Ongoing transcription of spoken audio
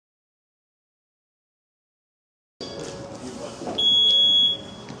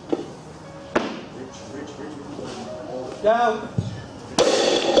Down.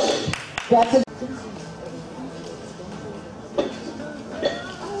 That's a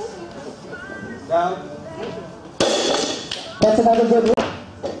Down. That's another good lift.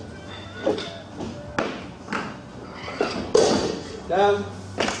 Down.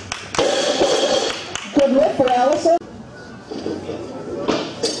 Good lift for Allison.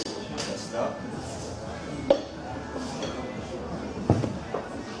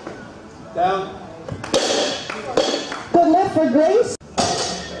 Down. Good lift for Grace.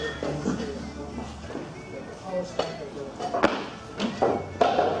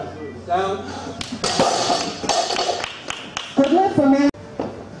 Down. Good lift for Mary.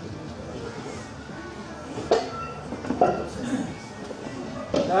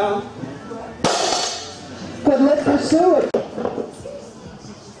 Down. Good lift for Sue.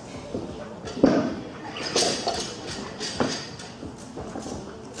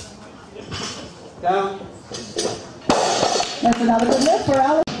 Down. That's another good lift for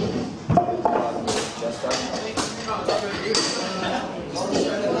Allison.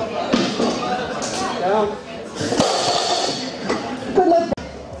 Down. Good lift.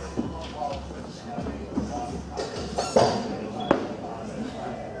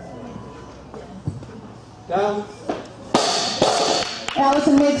 Down.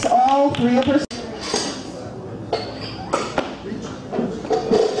 Allison makes all three of her.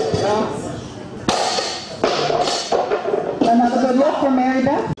 Down. Another good lift for Mary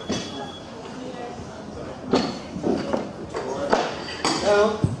Beth.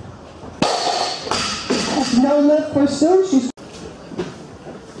 Down. That's no lift for Sue. She's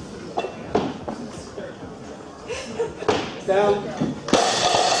Down.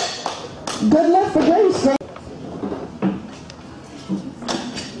 good lift for Grace.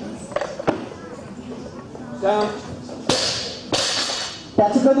 Down.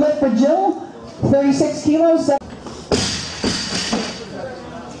 That's a good lift for Jill. 36 kilos.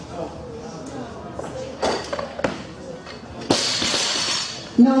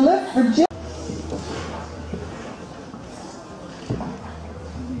 No lift for Jill.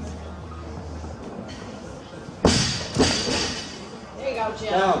 There you go,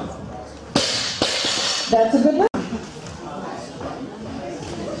 Jill. Down. That's a good lift.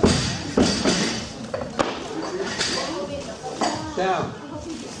 Down.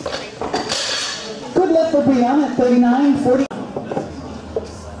 Good lift for Brianna at 39, 40.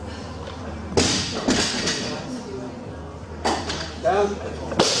 Down.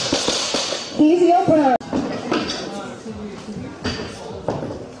 Easy opener.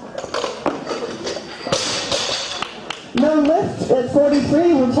 No lift at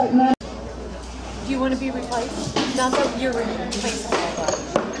 43. We'll tighten that. Do you want to be replaced? Not that you're replacing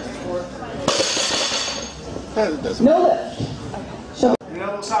all No lift. So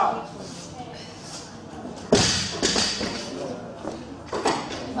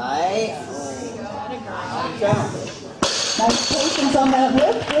Down. nice patience on that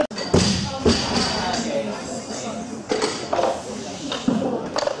lift.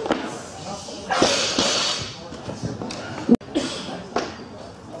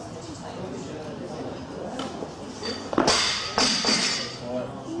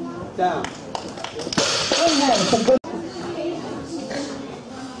 Down. Oh, nice. A good.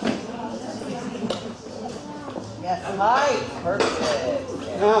 Yes, high.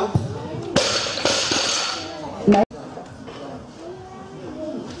 Perfect. Down. Nice.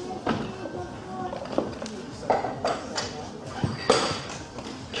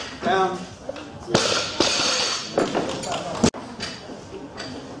 Down.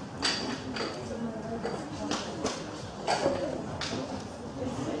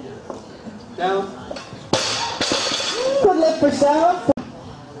 Down. Good lift for Sarah.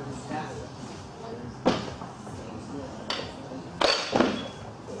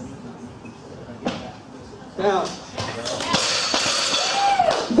 Down.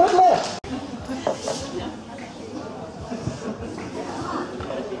 Good lift.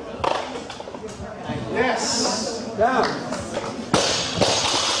 Yes. Down.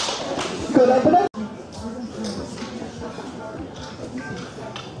 Good opener.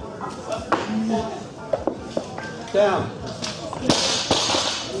 Down.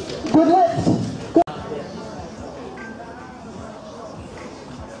 Good lift. Good.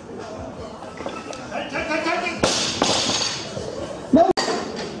 No.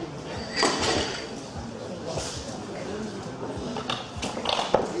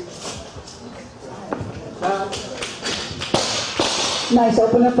 Down. Nice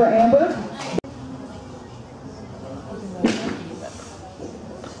opener for Amber.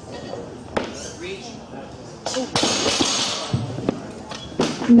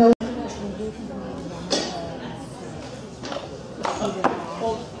 No.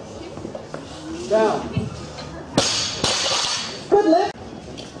 Down. Good lift.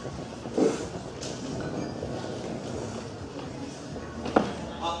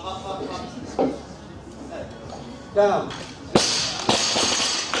 Down.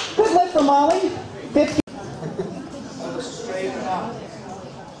 Good lift for Molly. 50.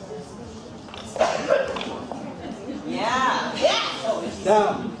 Yeah. Yeah.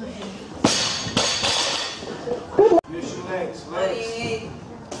 Down. Good lift. Use your legs. Ready.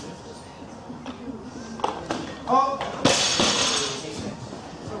 Up.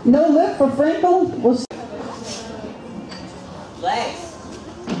 No lift for Frankel. We'll see. Legs.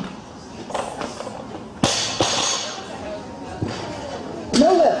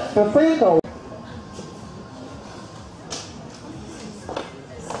 No lift for Frankel.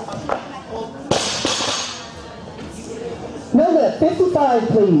 No lift. 55,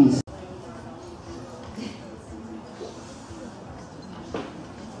 please.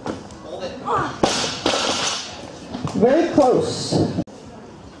 Hold it. Very close.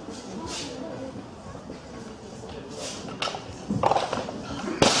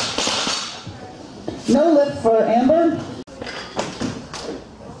 No lift for Amber.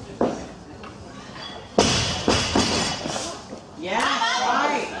 Yeah.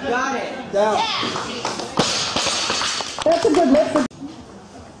 Right. Got it. Down. That's a good lift for.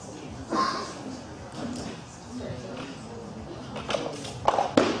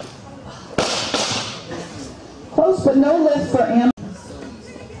 Close, but no lift for Amber.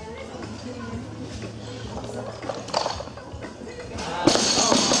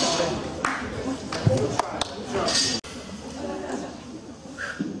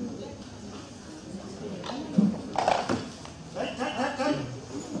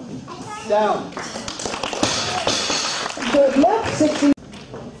 Down. Good lift, 60.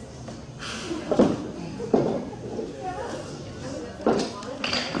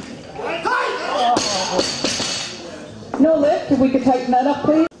 No lift, if we could tighten that up,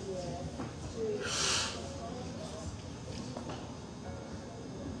 please.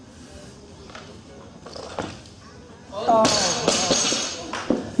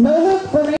 No lift for me.